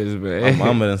happens, man. My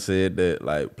mama done said that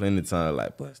like plenty of times.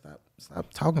 Like, boy,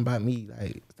 stop talking about me.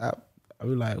 Like, stop. I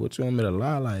be like, what you want me to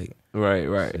lie? Like,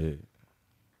 right. shit.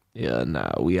 Yeah,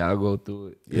 nah, we all go through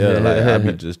it. Yeah, like I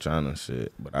be just trying to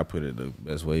shit, but I put it the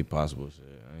best way possible. Shit,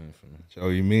 I ain't finna. Joe,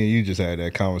 me and you just had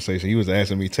that conversation. He was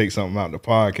asking me to take something out in the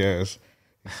podcast.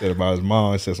 He said about his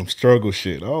mom. He said some struggle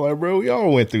shit. I was like, bro, we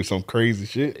all went through some crazy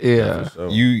shit. Yeah. For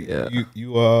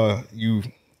sure.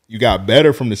 You got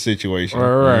better from the situation.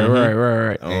 Right. You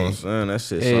know what I'm saying? That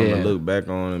shit something to look back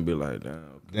on and be like, damn.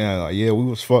 Yeah, like, we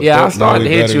was fucked up. Yeah, I started to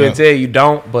hit you and tell tell you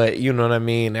don't, but you know what I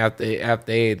mean? After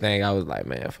everything, I was like,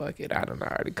 man, fuck it. I done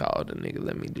already called the nigga.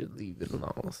 Let me just leave it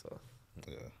alone. So,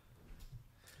 yeah.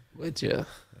 But yeah.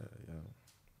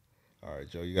 All right,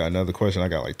 Joe, you got another question? I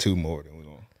got like 2 more. Then we're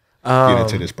going to get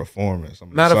into this performance.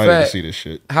 I'm matter of excited fact, to see this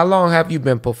shit. How long have you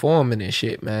been performing and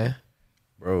shit, man?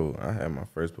 Bro, I had my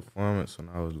first performance when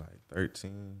I was like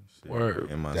 13. Shit, Word.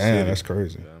 In my Damn, city. that's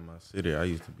crazy. Yeah, in my city, I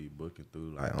used to be booking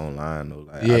through like online though.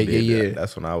 Like, Yeah, I did yeah. that.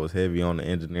 That's when I was heavy on the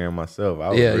engineering myself. I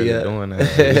was Yeah, really yeah. doing that.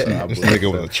 So I This booked nigga was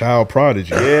a myself. child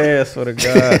prodigy. Yeah, swear to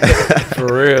God. For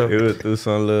real. It was through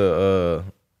some little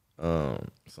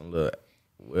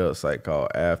website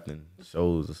called Afton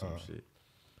Shows or some shit.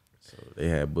 So they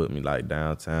had booked me like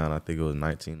downtown. I think it was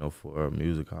 1904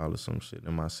 Music Hall or some shit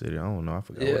in my city. I don't know. I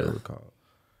forgot what it was called.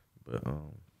 But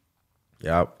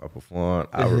yeah, I performed.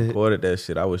 I recorded that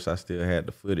shit. I wish I still had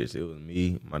the footage. It was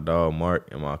me, my dog Mark,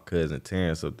 and my cousin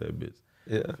Terrence up that bitch.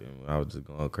 Yeah. I was just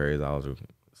going crazy. I was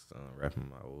rapping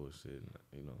my old shit.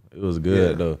 You know, it was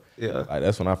good though. Yeah. Like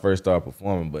that's when I first started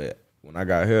performing. But when I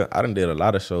got here, I done did a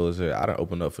lot of shows here. I done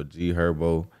opened up for G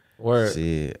Herbo. Word.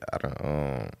 Shit, I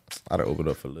done opened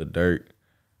up for Lil Durk.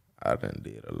 I done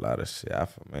did a lot of shit.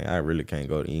 I really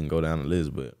can't even go down the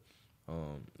list, but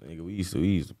nigga, we used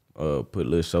to put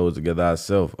little shows together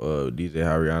ourselves. DJ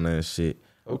Hariana and shit.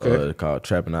 Okay. Called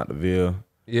Trapping Out the Ville.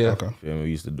 Yeah. Okay. Feel me? We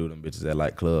used to do them bitches at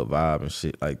like Club Vibe and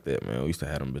shit like that, man. We used to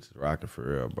have them bitches rocking for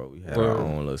real, bro. We had our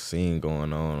own little scene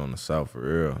going on the South for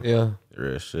real. Yeah.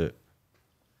 Real shit.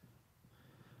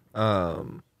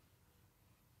 Damn,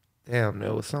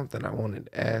 there was something I wanted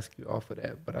to ask you off of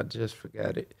that, but I just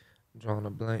forgot it. I'm drawing a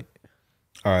blank.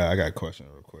 All right, I got a question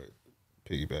real quick.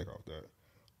 Piggyback off that.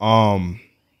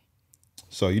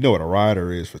 So you know what a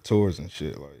rider is for tours and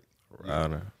shit, like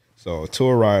Rider. So a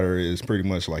tour rider is pretty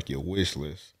much like your wish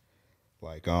list.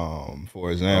 Like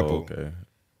for example, Okay.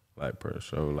 Like per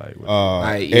show, like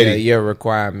Eddie, your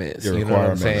requirements. your you know what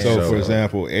I'm requirements. saying? So for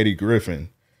example, Eddie Griffin,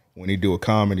 when he do a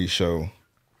comedy show,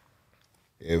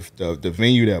 if the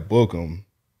venue that book him,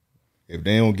 if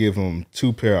they don't give him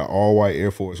 2 pair of all white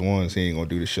Air Force Ones, he ain't gonna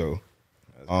do the show.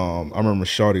 I remember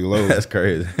Shawty Lowe. That's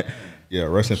crazy. Yeah,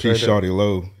 rest in peace, Shawty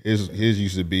Lowe. His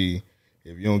used to be,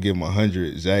 if you don't give him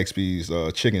 100 Zaxby's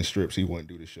chicken strips, he wouldn't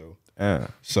do the show. Yeah.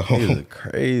 So Niggas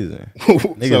crazy.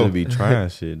 Niggas would be trying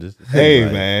shit. Just hey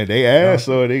like, man, they ask,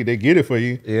 so they get it for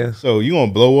you. Yeah. So you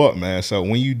gonna blow up, man. So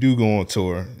when you do go on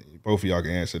tour, both of y'all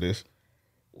can answer this.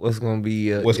 What's gonna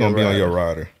be? What's gonna be on your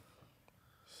rider?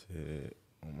 Shit.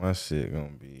 My shit gonna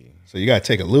be. So you gotta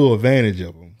take a little advantage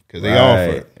of them because they Right.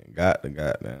 offer. Got the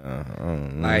goddamn. I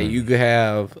don't know. Like you could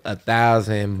have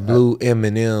 1,000 blue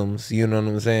M&Ms. You know what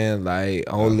I'm saying? Like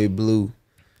only blue.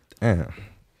 Damn.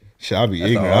 Shit, I'll be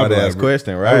That's ignorant. a I'll be hard-ass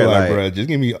question, right? I'll be like, Like- bro, just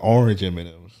give me orange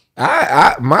M&Ms.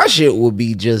 I my shit would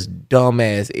be just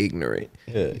dumbass ignorant.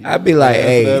 Yeah. I'd be like,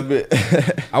 hey, That bit.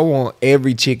 I want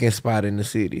every chicken spot in the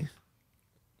city.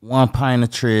 1 pint of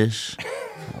Trish,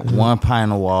 1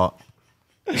 pint of Walk.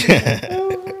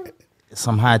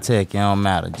 Some high tech, it don't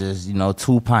matter. Just,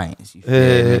 2 pints. You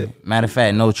feel me? Matter of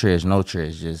fact, no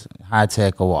Trish. Just high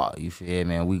tech or Walk. You feel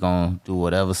me? We gonna do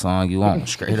whatever song you want,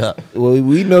 straight up. Well,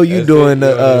 we know you doing it.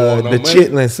 You don't want the no money.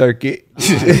 Chitlin circuit.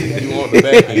 You want the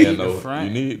back end though. The front,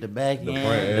 you need the back end,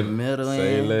 front the middle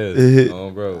Say end.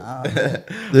 less. Bro. I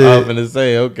was finna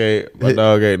say, okay, my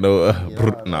dog ain't no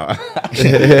nah.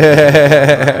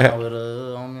 With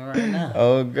on me right now.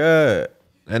 Oh God.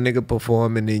 That nigga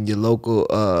performing in your local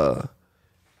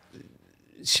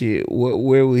shit.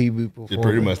 Where will he be performing? It's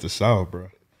pretty much the South, bro.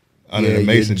 Under Yeah, the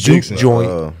Mason your juke Dixon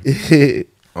joint.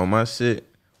 On my shit,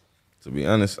 to be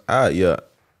honest, I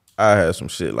had some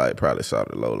shit like probably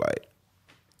Shawty Low. Like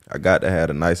I got to have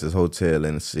the nicest hotel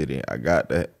in the city. I got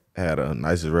to have the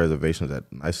nicest reservations at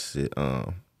the nicest shit,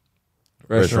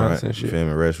 Restaurants and You shit. feel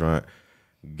me? Restaurant.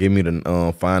 Give me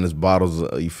the finest bottles.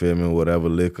 You feel me? Whatever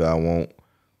liquor I want.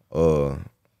 You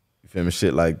feel me?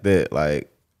 Shit like that.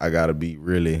 Like, I gotta be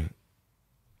really.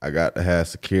 I got to have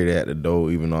security at the door,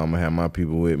 even though I'm gonna have my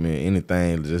people with me.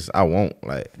 Anything, just I won't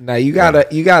like. Now you gotta.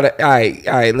 All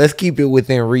right. Let's keep it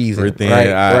within reason. Within,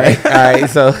 right. All right.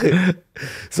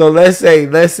 So let's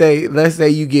say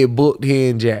you get booked here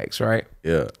in Jax, right?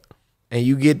 Yeah. And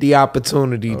you get the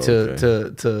opportunity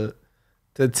to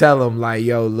tell them like,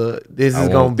 yo, look, this is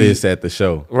gonna be this at the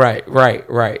show. Right.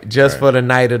 Just for the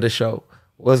night of the show.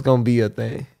 What's gonna be your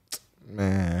thing?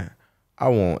 Man, I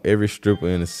want every stripper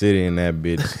in the city in that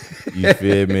bitch. You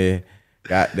feel me?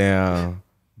 Goddamn,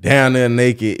 down there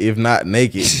naked, if not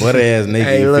naked, butt ass naked.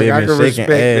 Hey, you look, feel I me? can Shaking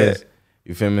respect ass. that.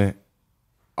 You feel me?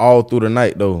 All through the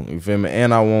night though. You feel me?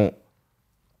 And I want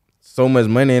so much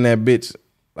money in that bitch.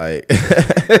 Like,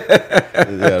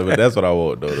 yeah, but that's what I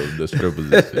want though. The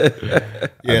strippers and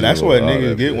shit. Yeah, that's what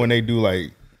niggas get when they do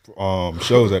like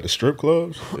shows at the strip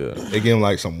clubs. Yeah. They give them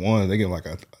like some ones. They give them like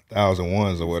 1,000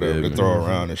 ones or whatever to throw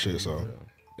around and shit. So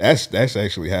that's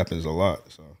actually happens a lot.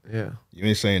 So Yeah. you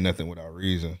ain't saying nothing without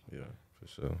reason. Yeah, for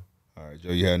sure. All right,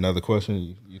 Joe, you had another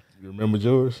question? You remember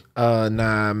yours?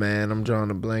 Nah, man, I'm drawing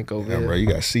a blank over Yeah, here. bro, you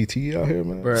got CT out here,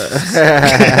 man. Bruh.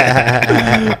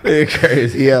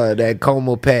 Crazy. Yeah, that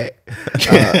coma pack.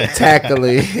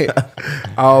 Tackling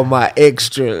all my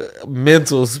extra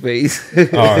mental space.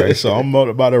 All right, so I'm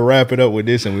about to wrap it up with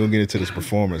this, and we're gonna get into this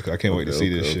performance because I can't wait to see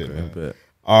this shit, man. Bet.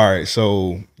 All right,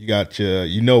 so you got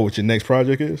you know what your next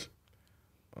project is?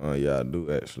 Yeah, I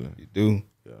do actually. You do?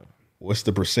 Yeah. What's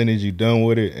the percentage you done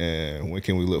with it, and when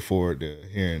can we look forward to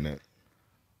hearing that?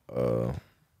 And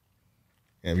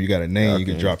if you got a name, you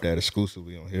can drop that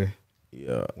exclusively on here.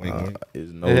 Yeah, Wink, wink.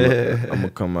 it's no. I'm gonna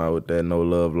come out with that No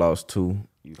Love Lost 2.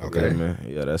 You feel Okay. me?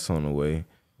 Yeah, that's on the way.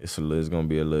 It's gonna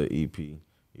be a little EP.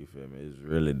 You feel me? It's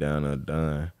really down there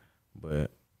done,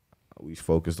 but we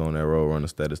focused on that Road Runner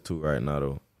Status 2 right now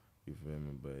though. You feel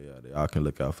me? But yeah, y'all can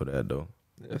look out for that though.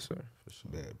 Yes, sir. For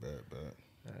sure. Bad.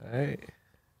 All right.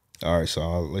 All right, so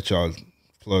I'll let y'all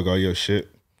plug all your shit.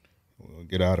 We'll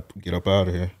get up out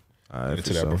of here. All right, Get into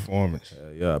for that sure. performance.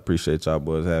 Yeah, I appreciate y'all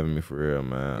boys having me for real,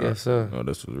 man. Yes, sir. No,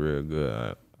 this was real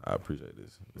good. I appreciate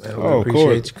this. Man, we Oh, of appreciate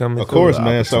course, you coming of through. course,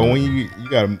 man. So when you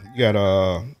got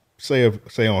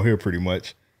say on here pretty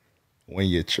much when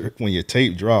your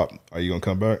tape drop, are you gonna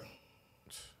come back?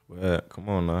 Well, come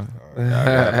on now.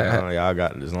 Y'all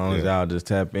got it. As long as y'all just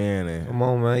tap in and Come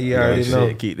on, man. You already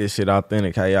know. keep this shit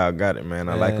authentic. How y'all got it, man?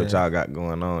 I like what y'all got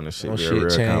going on and shit. Don't Be a shit real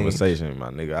change. conversation, my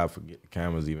nigga. I forget the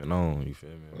cameras even on. You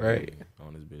feel me? Right.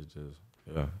 On this bitch, just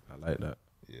I like that.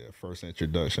 Yeah, first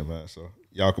introduction, man. So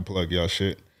y'all can plug y'all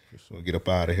shit. We'll get up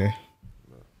out of here.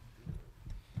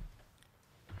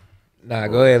 Nah,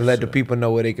 go ahead and let the people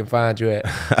know where they can find you at.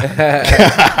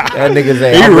 That nigga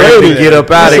say, I'm ready to get up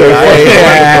out of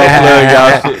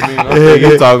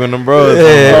here. You talking to bros?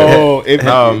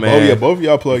 Man. Both of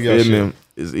y'all plug y'all Feel shit. me?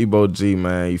 It's EBO G,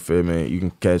 man. You feel me? You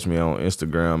can catch me on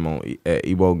Instagram at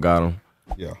EBO Got 'em.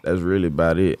 Yeah. That's really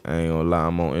about it. I ain't gonna lie.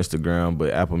 I'm on Instagram,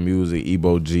 but Apple Music,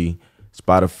 EBO G,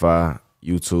 Spotify,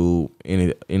 YouTube,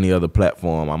 any other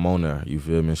platform, I'm on there. You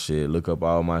feel me? Shit. Look up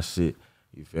all my shit.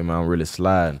 You feel me? I'm really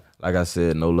sliding. Like I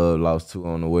said, No Love Lost 2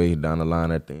 on the way down the line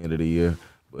at the end of the year.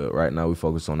 But right now we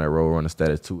focus on that Road Runner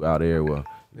Status 2 out there. Well,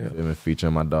 you feel me?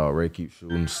 Featuring my dog Ray Keep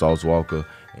Shooting, Sauce Walka,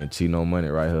 and Chino Money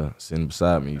right here sitting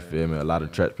beside me. You feel me? A lot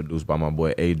of tracks produced by my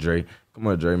boy A. Dre. Come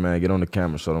on, Dre, man. Get on the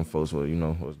camera. Show them folks what you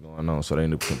know what's going on so they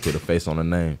can put a face on the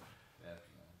name.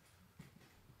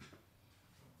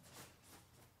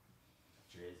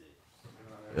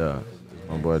 Yeah.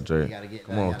 My boy Dre.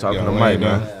 Come on, talk to the mic,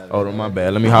 man. Oh, my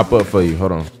bad. Let me hop up for you.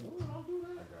 Hold on.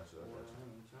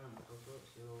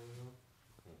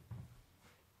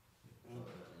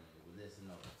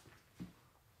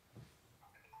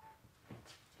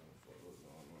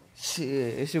 Shit,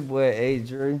 it's your boy A.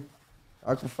 Dre.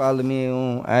 I can follow me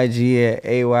on IG at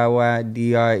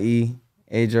AYYDRE.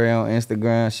 A. Dre on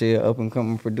Instagram. Shit, up and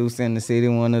coming producer in the city.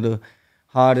 One of the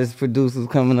hardest producers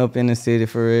coming up in the city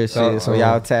for real shit. So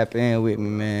y'all tap in with me,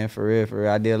 man. For real, for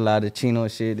real. I did a lot of Chino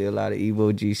shit, did a lot of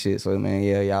EBO G shit. So man,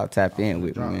 yeah, y'all tap in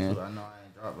with me, man. I know I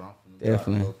ain't dropped, but I'm finna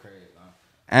Definitely. go crazy.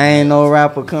 I ain't no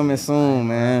rapper coming soon,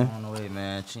 man. On the way,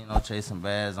 man. Chino chasing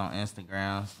bags on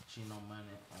Instagram. Chino money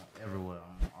on everywhere.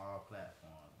 I'm on all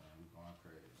platforms, man. We going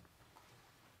crazy.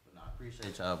 But I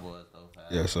appreciate y'all boys though.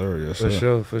 Yes, sir. Yes,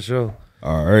 sir. For sure.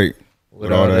 All right.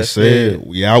 With all that said,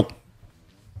 we out.